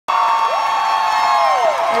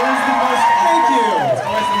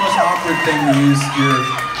thing to use your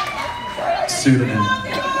pseudonym?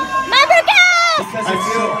 Because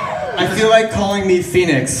I feel like calling me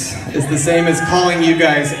Phoenix is the same as calling you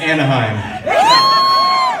guys Anaheim.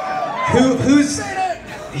 Who's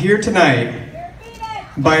here tonight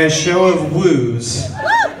by a show of woos?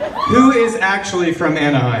 Who is actually from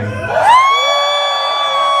Anaheim?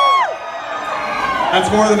 That's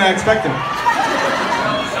more than I expected.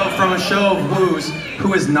 So from a show of woos,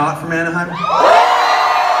 who is not from Anaheim?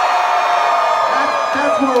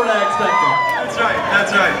 That's more what I expected. That's right,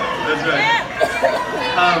 that's right, that's right.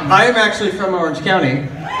 I am actually from Orange County.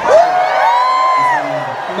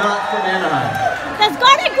 Not from Anaheim. Does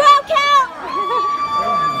Garden Grove count?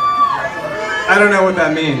 I don't know what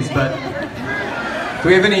that means, but do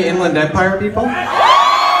we have any Inland Empire people?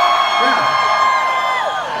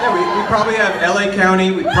 Yeah, we probably have LA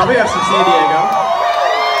County, we probably have some San Diego.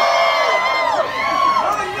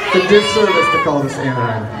 It's a disservice to call this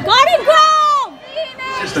Anaheim. Garden Grove!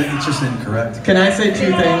 It's just incorrect. Can I say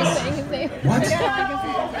two things? What? Jesus,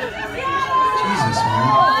 man.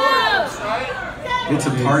 It's a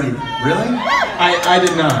party. Really? I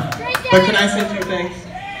did not. But can I say two things?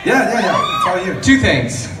 Yeah. It's all you. Two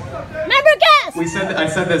things. Member guest! I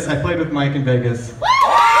said this, I played with Mike in Vegas.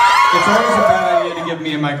 It's always a bad idea to give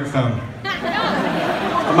me a microphone.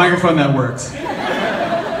 A microphone that works.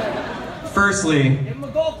 Firstly,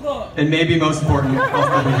 and maybe most important, I'll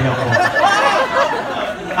probably be helpful.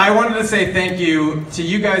 I wanted to say thank you to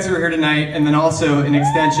you guys who are here tonight, and then also an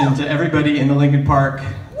extension to everybody in the Lincoln Park fan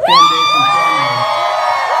base and family.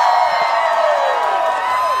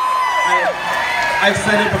 I've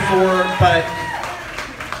said it before, but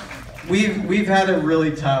we've had a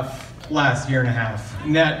really tough last year and a half.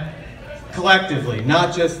 And that collectively,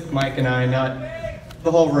 not just Mike and I, not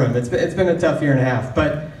the whole room. It's been a tough year and a half.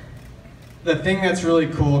 But the thing that's really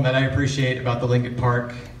cool and that I appreciate about the Lincoln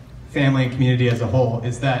Park family and community as a whole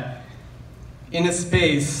is that in a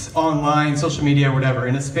space, online, social media, whatever,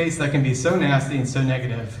 in a space that can be so nasty and so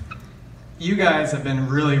negative, you guys have been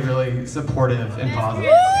really, really supportive and positive.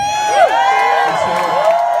 And so,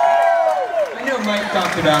 I know Mike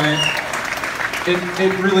talked about it.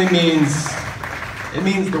 It really means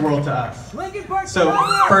the world to us. So,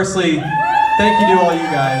 firstly, thank you to all you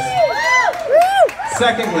guys.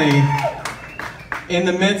 Secondly, in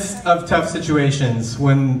the midst of tough situations,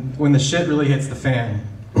 when the shit really hits the fan,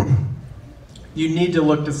 you need to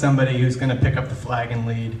look to somebody who's going to pick up the flag and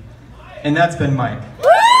lead. And that's been Mike.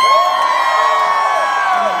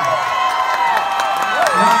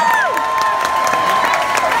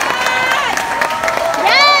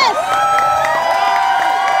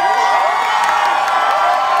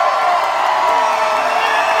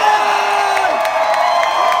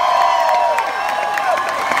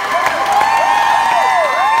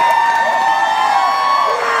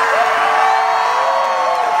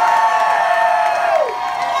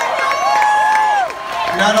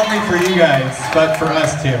 Not only for you guys, but for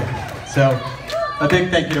us too. So, a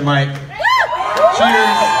big thank you to Mike.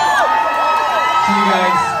 Cheers to you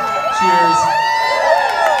guys. Cheers.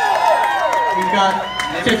 We've got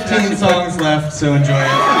 15 songs left, so enjoy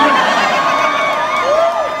it.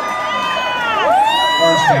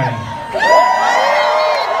 Orange County.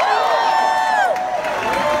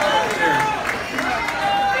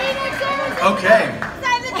 Okay.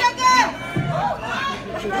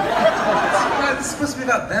 It's supposed to be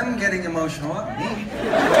about them getting emotional, not me.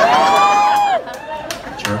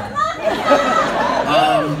 Jerk.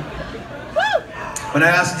 When I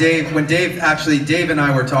asked Dave, Dave and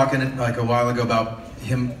I were talking like a while ago about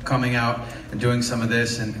him coming out and doing some of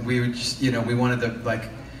this, and we were just, we wanted to like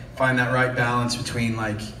find that right balance between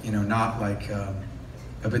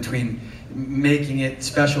between making it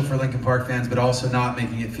special for Lincoln Park fans, but also not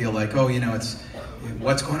making it feel like, it's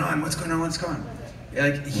what's going on.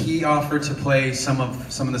 Like, he offered to play some of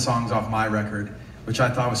the songs off my record, which I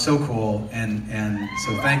thought was so cool, and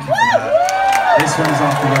so thank you for that. This one is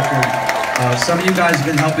off the record. Some of you guys have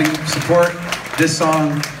been helping support this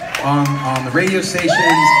song on the radio stations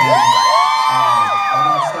and all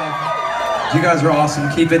that stuff. You guys are awesome.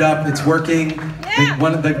 Keep it up. It's working.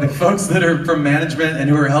 One of the folks that are from management and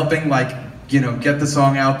who are helping, get the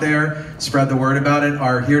song out there, spread the word about it,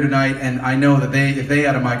 are here tonight, and I know that if they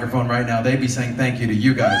had a microphone right now, they'd be saying thank you to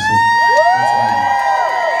you guys. So that's why.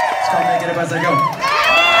 It's called Make It Up As I Go.